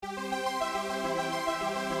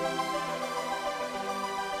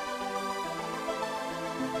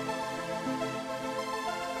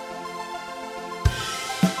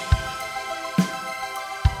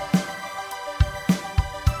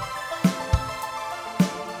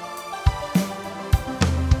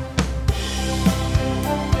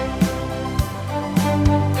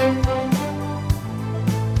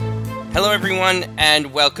Hello, everyone,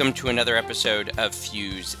 and welcome to another episode of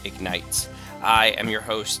Fuse Ignites. I am your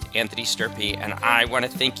host, Anthony Sturpey, and I want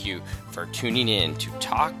to thank you for tuning in to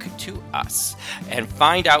talk to us and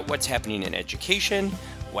find out what's happening in education,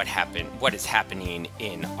 what is happening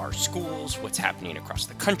in our schools, what's happening across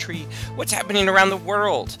the country, what's happening around the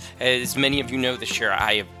world. As many of you know, this year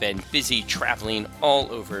I have been busy traveling all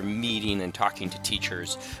over, meeting and talking to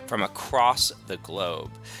teachers from across the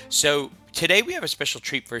globe. So today we have a special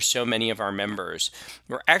treat for so many of our members.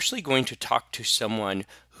 We're actually going to talk to someone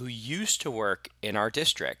who used to work in our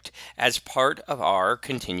district as part of our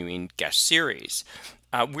continuing guest series.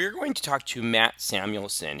 We're going to talk to Matt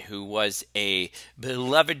Samuelson, who was a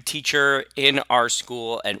beloved teacher in our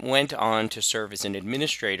school and went on to serve as an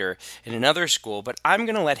administrator in another school, but I'm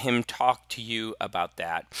going to let him talk to you about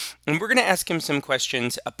that. And we're going to ask him some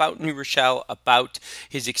questions about New Rochelle, about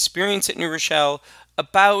his experience at New Rochelle,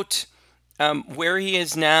 about where he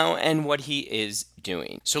is now and what he is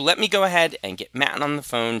doing. So let me go ahead and get Matt on the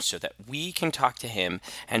phone so that we can talk to him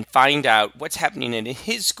and find out what's happening in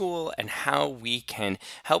his school and how we can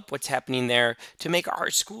help what's happening there to make our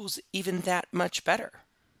schools even that much better.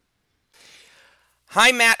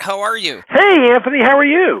 Hi, Matt. How are you? Hey, Anthony. How are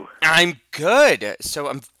you? I'm good. So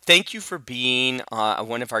thank you for being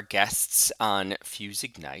one of our guests on Fuse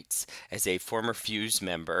Ignites. As a former Fuse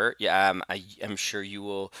member, I'm sure you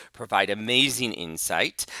will provide amazing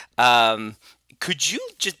insight. Could you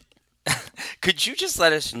just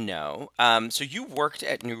let us know? So you worked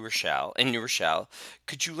at New Rochelle.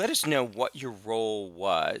 Could you let us know what your role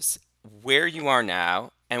was, where you are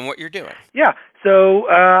now, and what you're doing? Yeah. So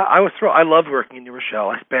I was thrilled. I loved working in New Rochelle.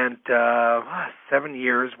 I spent 7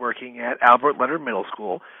 years working at Albert Leonard Middle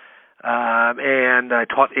School, and I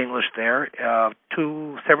taught English there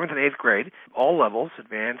to 7th and 8th grade, all levels,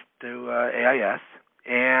 advanced to AIS.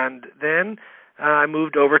 And then I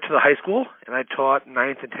moved over to the high school, and I taught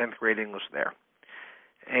 9th and 10th grade English there.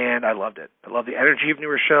 And I loved it. I love the energy of New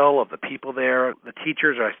Rochelle, of the people there, the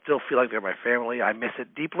teachers. I still feel like they're my family. I miss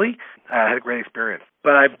it deeply. I had a great experience.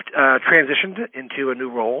 But I transitioned into a new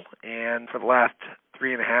role, and for the last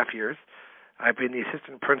 3.5 years, I've been the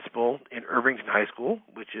assistant principal in Irvington High School,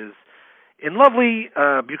 which is in lovely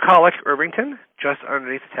bucolic Irvington, just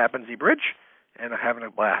underneath the Tappan Zee Bridge, and I'm having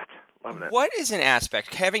a blast. Loving it. What is an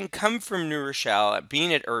aspect, having come from New Rochelle,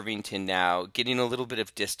 being at Irvington now, getting a little bit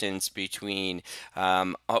of distance between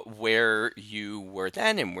where you were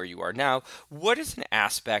then and where you are now, what is an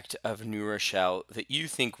aspect of New Rochelle that you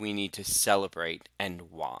think we need to celebrate and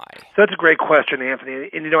why? So that's a great question, Anthony.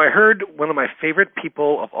 And, I heard one of my favorite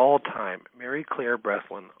people of all time, Mary Claire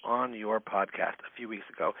Breslin, on your podcast a few weeks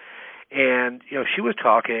ago. And, she was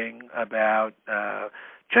talking about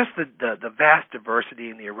just the vast diversity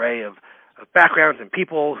and the array of backgrounds and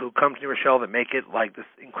people who come to New Rochelle that make it like this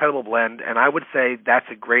incredible blend. And I would say that's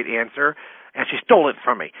a great answer, and she stole it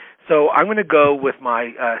from me. So I'm going to go with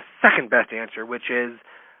my second best answer, which is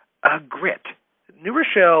grit. New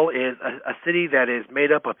Rochelle is a city that is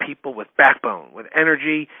made up of people with backbone, with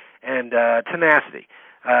energy and tenacity.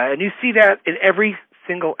 And you see that in every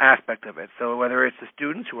single aspect of it. So whether it's the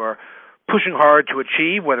students who are pushing hard to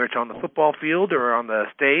achieve, whether it's on the football field or on the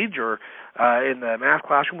stage or in the math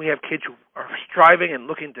classroom, we have kids who are striving and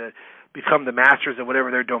looking to become the masters of whatever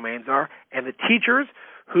their domains are, and the teachers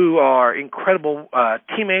who are incredible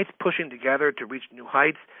teammates pushing together to reach new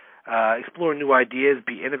heights, explore new ideas,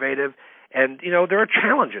 be innovative. And, there are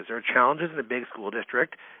challenges. There are challenges in a big school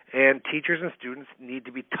district, and teachers and students need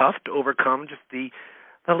to be tough to overcome just the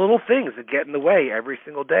little things that get in the way every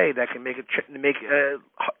single day that can make it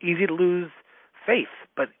easy to lose faith.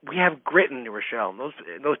 But we have grit in New Rochelle. And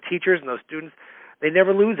those teachers and those students, they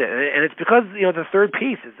never lose it. And it's because, the third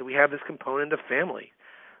piece is that we have this component of family.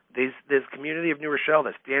 This community of New Rochelle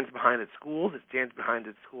that stands behind its schools, it stands behind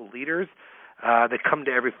its school leaders. They come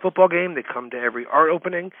to every football game, they come to every art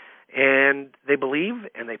opening, and they believe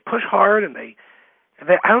and they push hard and they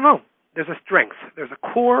I don't know. There's a strength. There's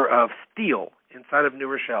a core of steel inside of New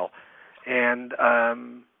Rochelle, and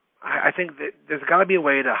I think that there's got to be a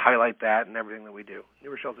way to highlight that in everything that we do.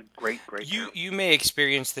 New Rochelle's a great town. You may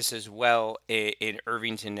experience this as well in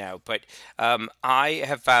Irvington now, but I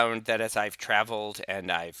have found that as I've traveled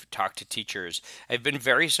and I've talked to teachers, I've been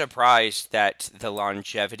very surprised that the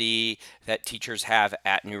longevity that teachers have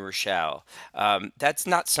at New Rochelle, that's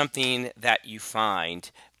not something that you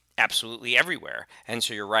find absolutely everywhere. And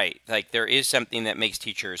so you're right. Like there is something that makes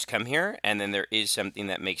teachers come here, and then there is something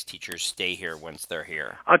that makes teachers stay here once they're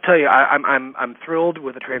here. I'll tell you, I'm thrilled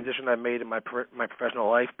with the transition I've made in my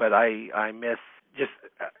professional life, but I miss just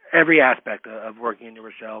every aspect of working in New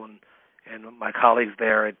Rochelle and my colleagues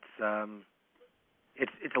there. It's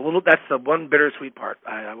it's a little. That's the one bittersweet part.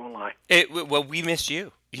 I won't lie. Well, we miss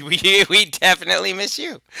you. We definitely miss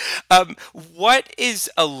you. What is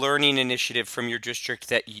a learning initiative from your district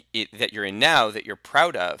that you're in now that you're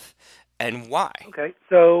proud of, and why? Okay,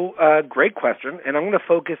 so great question, and I'm going to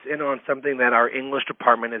focus in on something that our English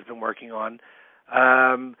department has been working on.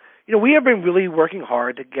 We have been really working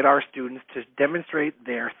hard to get our students to demonstrate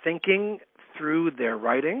their thinking through their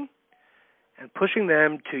writing and pushing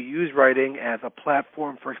them to use writing as a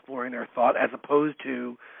platform for exploring their thought as opposed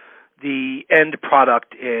to the end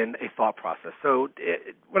product in a thought process. So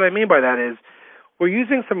what I mean by that is we're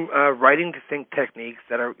using some writing to think techniques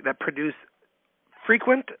that produce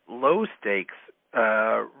frequent low-stakes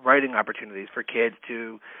writing opportunities for kids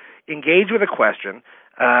to engage with a question,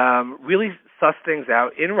 really suss things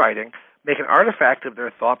out in writing, make an artifact of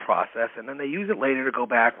their thought process, and then they use it later to go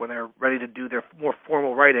back when they're ready to do their more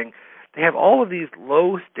formal writing. They have all of these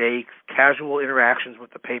low-stakes, casual interactions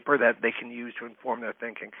with the paper that they can use to inform their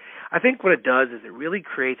thinking. I think what it does is it really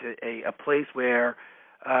creates a place where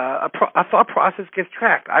a thought process gets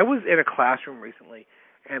tracked. I was in a classroom recently,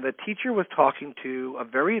 and the teacher was talking to a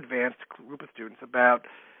very advanced group of students about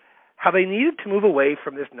how they needed to move away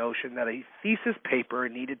from this notion that a thesis paper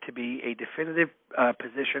needed to be a definitive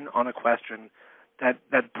position on a question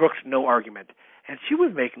that brooked no argument. And she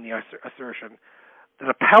was making the assertion that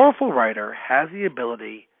a powerful writer has the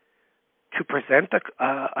ability to present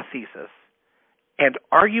a thesis and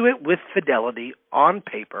argue it with fidelity on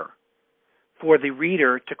paper for the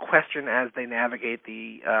reader to question as they navigate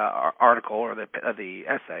the article or the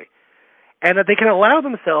essay, and that they can allow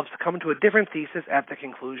themselves to come to a different thesis at the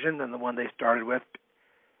conclusion than the one they started with.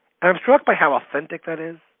 And I'm struck by how authentic that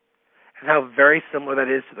is and how very similar that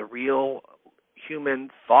is to the real human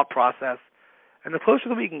thought process. And the closer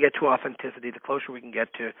that we can get to authenticity, the closer we can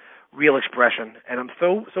get to real expression. And I'm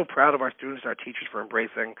so proud of our students and our teachers for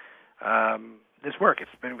embracing this work. It's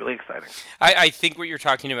been really exciting. I think what you're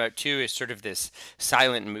talking about, too, is sort of this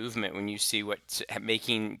silent movement when you see what's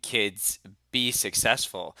making kids be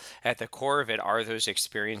successful. At the core of it are those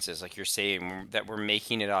experiences, like you're saying, that we're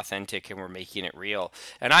making it authentic and we're making it real.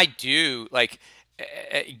 And I do, like,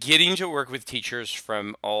 getting to work with teachers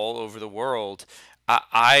from all over the world,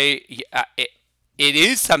 it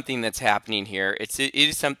is something that's happening here. It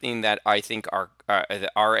is something that I think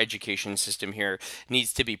our education system here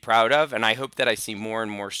needs to be proud of, and I hope that I see more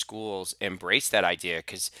and more schools embrace that idea.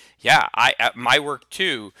 Because my work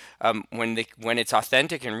too, when it's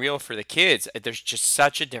authentic and real for the kids, there's just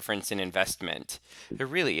such a difference in investment. There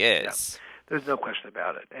really is. Yeah, there's no question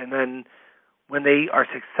about it. And then when they are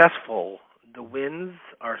successful, the wins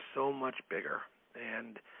are so much bigger.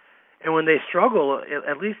 And when they struggle,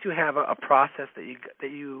 at least you have a process that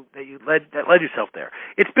led yourself there.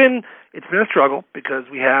 It's been a struggle because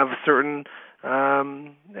we have certain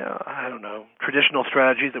traditional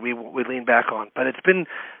strategies that we lean back on. But it's been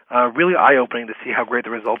really eye-opening to see how great the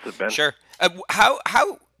results have been. Sure.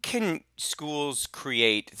 How can schools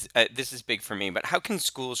create? This is big for me, but how can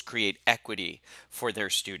schools create equity for their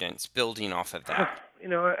students, building off of that?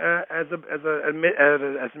 As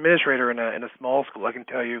an administrator in a small school, I can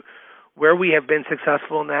tell you, where we have been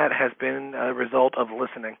successful in that has been a result of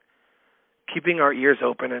listening, keeping our ears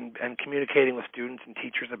open and communicating with students and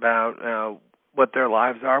teachers about what their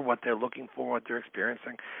lives are, what they're looking for, what they're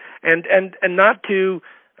experiencing. And not to,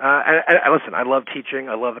 listen, I love teaching.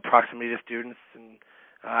 I love the proximity to students, and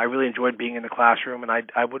I really enjoyed being in the classroom, and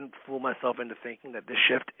I wouldn't fool myself into thinking that this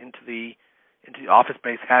shift into the office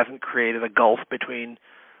space hasn't created a gulf between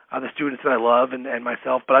the students that I love and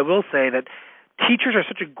myself. But I will say that teachers are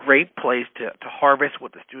such a great place to harvest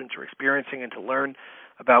what the students are experiencing and to learn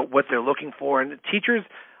about what they're looking for. And teachers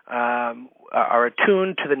are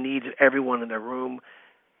attuned to the needs of everyone in their room,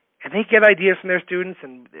 and they get ideas from their students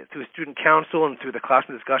and through student council and through the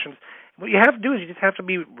classroom discussions. What you have to do is you just have to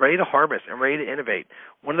be ready to harvest and ready to innovate.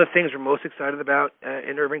 One of the things we're most excited about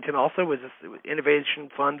in Irvington also is this innovation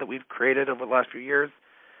fund that we've created over the last few years,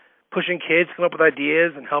 pushing kids to come up with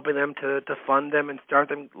ideas and helping them to fund them and start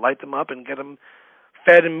them, light them up, and get them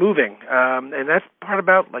fed and moving. And that's part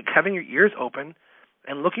about like having your ears open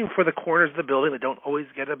and looking for the corners of the building that don't always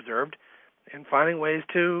get observed and finding ways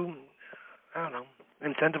to,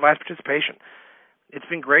 incentivize participation. It's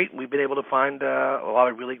been great. We've been able to find a lot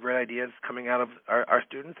of really great ideas coming out of our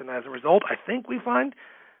students, and as a result, I think we find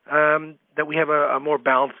that we have a more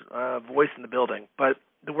balanced voice in the building. But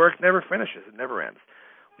the work never finishes. It never ends.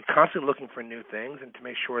 We're constantly looking for new things and to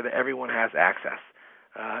make sure that everyone has access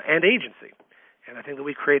and agency. And I think that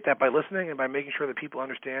we create that by listening and by making sure that people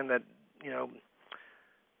understand that,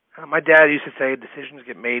 my dad used to say decisions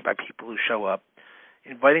get made by people who show up.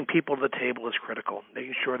 inviting people to the table is critical,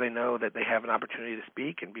 making sure they know that they have an opportunity to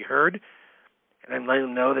speak and be heard, and then letting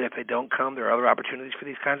them know that if they don't come, there are other opportunities for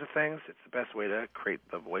these kinds of things. It's the best way to create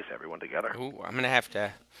the voice of everyone together. Ooh, I'm gonna have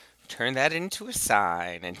to turn that into a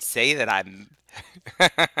sign and say that I'm.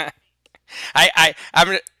 I'm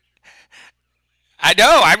gonna. I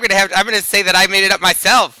know. I'm gonna say that I made it up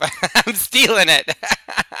myself. I'm stealing it.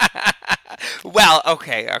 Well,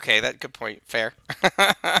 okay. That good point. Fair.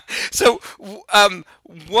 So,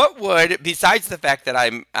 what would, besides the fact that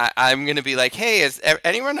I'm going to be like, hey, has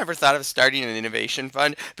anyone ever thought of starting an innovation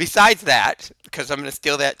fund? Besides that, because I'm going to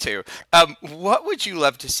steal that too. What would you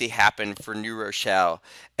love to see happen for New Rochelle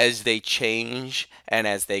as they change and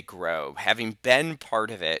as they grow? Having been part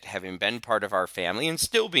of it, having been part of our family, and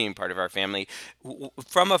still being part of our family,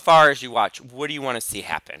 from afar as you watch, what do you want to see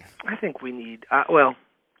happen? I think we need, well,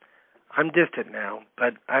 I'm distant now,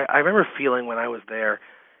 but I remember feeling when I was there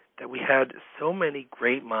that we had so many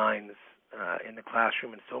great minds in the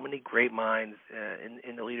classroom and so many great minds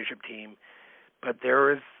in the leadership team, but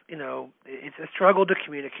there is, it's a struggle to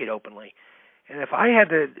communicate openly. And if I had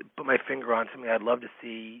to put my finger on something I'd love to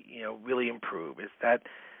see, really improve, is that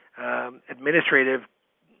administrative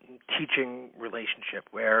teaching relationship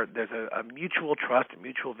where there's a mutual trust, a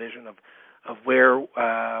mutual vision of where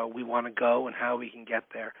we want to go and how we can get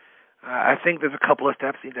there. I think there's a couple of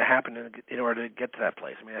steps that need to happen in order to get to that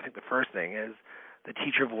place. I mean, I think the first thing is the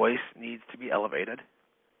teacher voice needs to be elevated,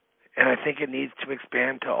 and I think it needs to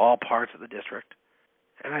expand to all parts of the district.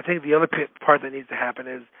 And I think the other part that needs to happen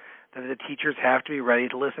is that the teachers have to be ready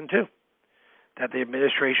to listen too. That the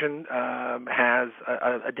administration has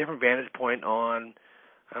a different vantage point on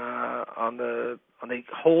the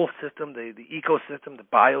whole system, the ecosystem,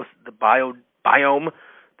 the biome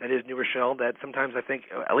that is New Rochelle, that sometimes I think,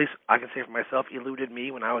 at least I can say for myself, eluded me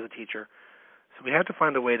when I was a teacher. So we have to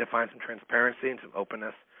find a way to find some transparency and some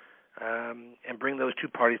openness and bring those two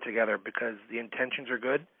parties together, because the intentions are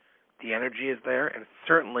good, the energy is there, and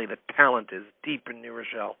certainly the talent is deep in New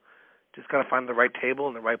Rochelle. Just got to find the right table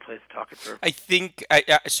and the right place to talk it through. I think,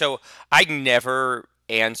 so I never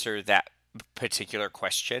answer that particular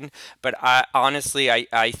question, but honestly,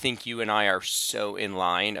 I think you and I are so in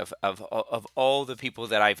line of all the people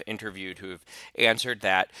that I've interviewed who have answered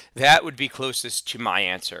that would be closest to my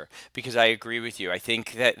answer, because I agree with you. I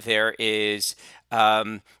think that there is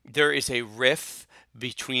a rift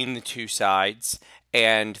between the two sides,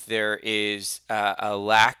 and there is a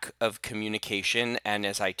lack of communication. And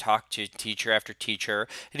as I talk to teacher after teacher,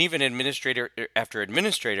 and even administrator after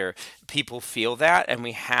administrator, people feel that, and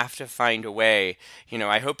we have to find a way.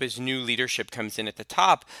 I hope as new leadership comes in at the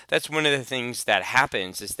top, that's one of the things that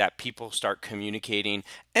happens, is that people start communicating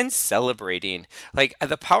and celebrating. Like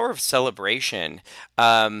the power of celebration.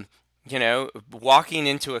 Walking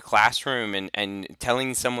into a classroom and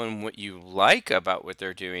telling someone what you like about what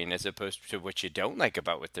they're doing as opposed to what you don't like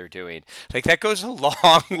about what they're doing. Like that goes a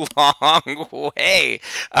long, long way.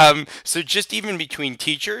 So just even between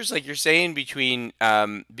teachers, like you're saying, between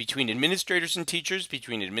administrators and teachers,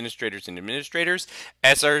 between administrators and administrators,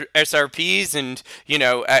 SRPs and,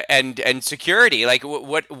 and security, like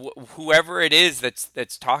whoever it is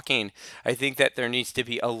that's talking, I think that there needs to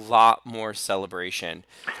be a lot more celebration.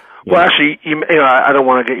 Well, actually, I don't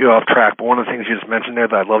want to get you off track, but one of the things you just mentioned there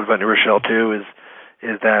that I loved about New Rochelle too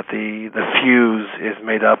is that the fuse is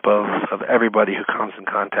made up of everybody who comes in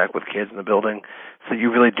contact with kids in the building, so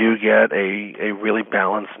you really do get a really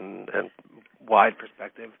balanced and wide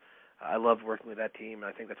perspective. I loved working with that team, and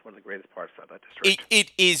I think that's one of the greatest parts of that district.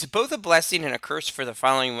 It is both a blessing and a curse for the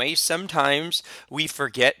following way. Sometimes we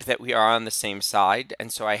forget that we are on the same side,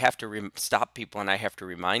 and so I have to stop people and I have to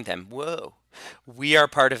remind them, whoa, we are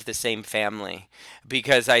part of the same family,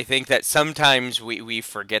 because I think that sometimes we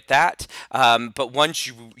forget that. But once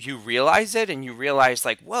you realize it, and you realize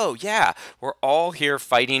like, whoa, yeah, we're all here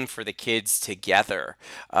fighting for the kids together.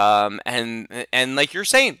 And like you're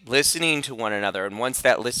saying, listening to one another. And once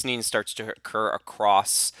that listening starts to occur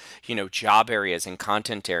across, job areas and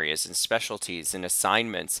content areas and specialties and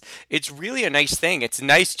assignments, it's really a nice thing. It's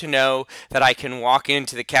nice to know that I can walk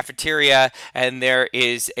into the cafeteria and there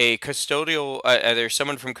is a custodial there's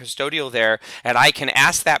someone from custodial there, and I can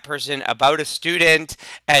ask that person about a student,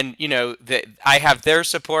 and that I have their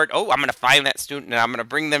support. Oh, I'm going to find that student and I'm going to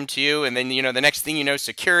bring them to you, and then the next thing you know,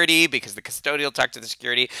 security, because the custodial talk to the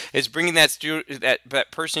security, is bringing that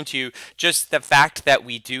that person to you. Just the fact that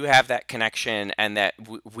we do have that connection and that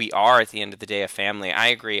we are at the end of the day a family. I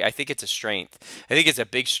agree. I think it's a strength. I think it's a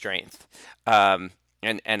big strength.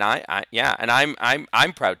 I'm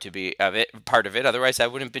proud to be part of it. Otherwise, I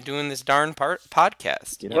wouldn't have been doing this darn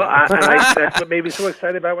podcast. Well, that's what made me so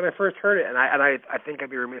excited about it when I first heard it, and I think I'd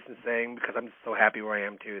be remiss in saying, because I'm so happy where I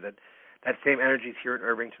am too, that same energy is here in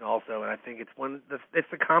Irvington also, and I think it's it's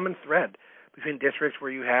the common thread between districts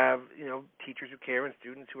where you have teachers who care and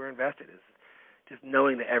students who are invested, is just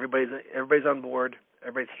knowing that everybody's on board,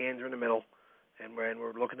 everybody's hands are in the middle. And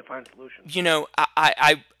we're looking to find solutions.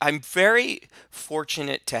 I'm very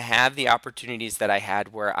fortunate to have the opportunities that I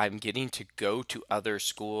had where I'm getting to go to other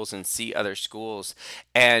schools and see other schools,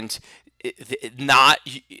 and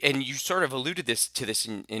and you sort of alluded to this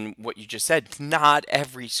in what you just said. Not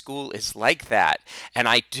every school is like that, and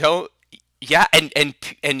I don't. Yeah, and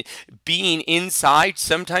being inside,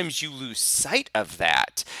 sometimes you lose sight of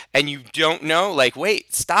that, and you don't know, like,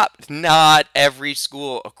 wait, stop. Not every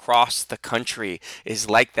school across the country is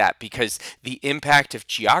like that, because the impact of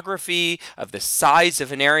geography, of the size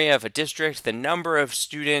of an area, of a district, the number of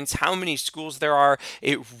students, how many schools there are,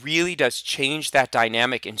 it really does change that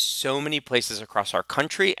dynamic in so many places across our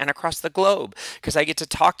country and across the globe, because I get to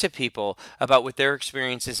talk to people about what their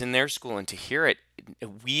experience is in their school, and to hear it.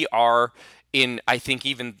 We are in, I think,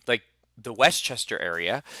 even like the Westchester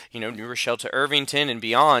area, New Rochelle to Irvington and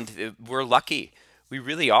beyond, we're lucky. We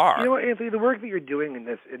really are. You know what, Anthony, the work that you're doing in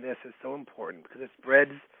this is so important, because it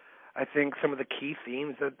spreads, I think, some of the key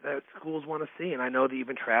themes that schools want to see. And I know that you've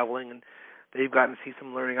been traveling and that you've gotten to see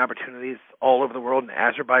some learning opportunities all over the world, in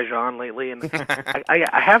Azerbaijan lately. And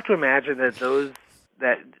I have to imagine that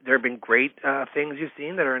there have been great things you've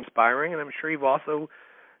seen that are inspiring, and I'm sure you've also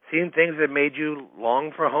seen things that made you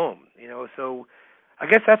long for home, So I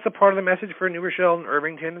guess that's the part of the message for New Rochelle and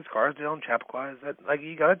Irvington and Scarsdale and Chappaqua, is that, like,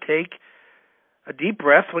 you got to take a deep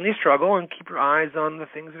breath when you struggle and keep your eyes on the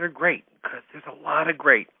things that are great, because there's a lot of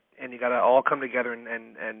great, and you got to all come together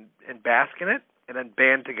and bask in it, and then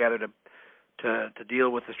band together to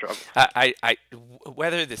deal with the struggle.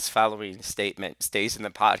 Whether this following statement stays in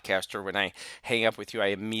the podcast or when I hang up with you, I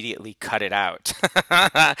immediately cut it out.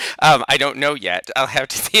 I don't know yet. I'll have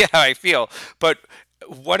to see how I feel. But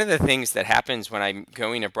one of the things that happens when I'm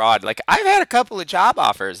going abroad, like, I've had a couple of job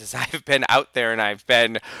offers as I've been out there and I've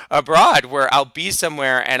been abroad, where I'll be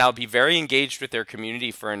somewhere and I'll be very engaged with their community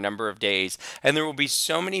for a number of days, and there will be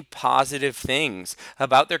so many positive things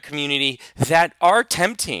about their community that are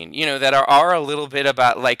tempting, that are a little bit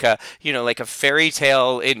about like a fairy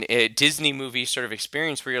tale in a Disney movie sort of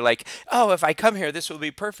experience, where you're like, oh, if I come here, this will be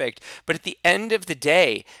perfect. But at the end of the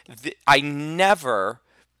day, I never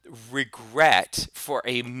regret for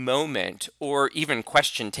a moment or even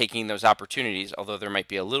question taking those opportunities, although there might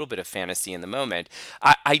be a little bit of fantasy in the moment.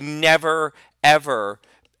 I never, ever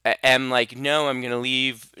am like, no, I'm going to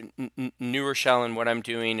leave New Rochelle and what I'm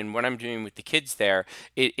doing with the kids there.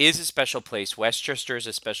 It is a special place. Westchester is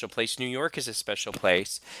a special place. New York is a special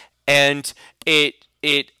place. And I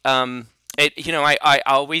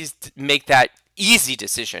always make that easy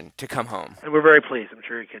decision to come home. And we're very pleased. I'm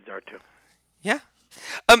sure your kids are too. Yeah.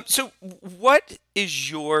 So what is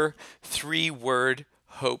your 3-word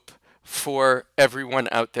hope for everyone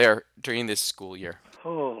out there during this school year?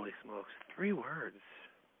 Holy smokes, 3 words.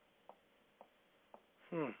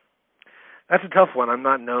 That's a tough one. I'm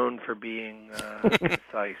not known for being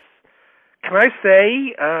concise. Can I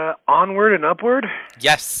say onward and upward?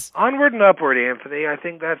 Yes. Onward and upward, Anthony. I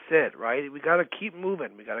think that's it, right? We got to keep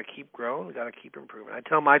moving. We got to keep growing. We got to keep improving. I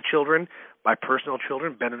tell my children, my personal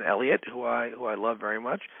children, Ben and Elliot, who I love very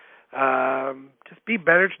much, just be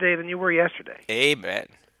better today than you were yesterday. Amen.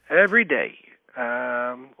 Every day.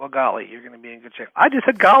 Well, golly, you're going to be in good shape. I just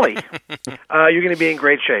said golly. You're going to be in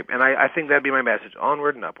great shape. And I think that'd be my message.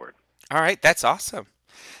 Onward and upward. All right. That's awesome.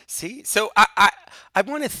 See, so I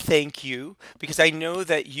want to thank you, because I know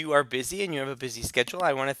that you are busy and you have a busy schedule.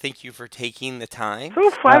 I want to thank you for taking the time.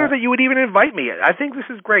 So flattered that you would even invite me. I think this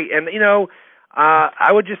is great. And,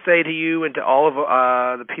 I would just say to you and to all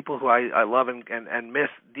of the people who I love and miss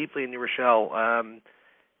deeply in New Rochelle,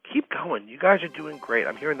 keep going. You guys are doing great.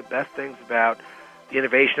 I'm hearing the best things about the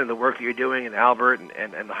innovation and the work that you're doing in Albert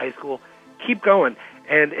and the high school. Keep going.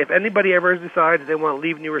 And if anybody ever decides they want to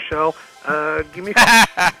leave New Rochelle, give me a call.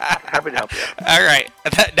 Happy to help you. All right.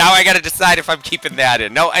 Now I got to decide if I'm keeping that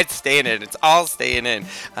in. No, it's staying in. It's all staying in.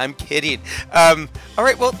 I'm kidding. All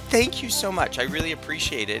right. Well, thank you so much. I really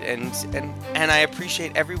appreciate it. And I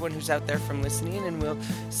appreciate everyone who's out there from listening. And we'll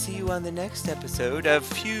see you on the next episode of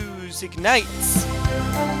Fuse Ignites.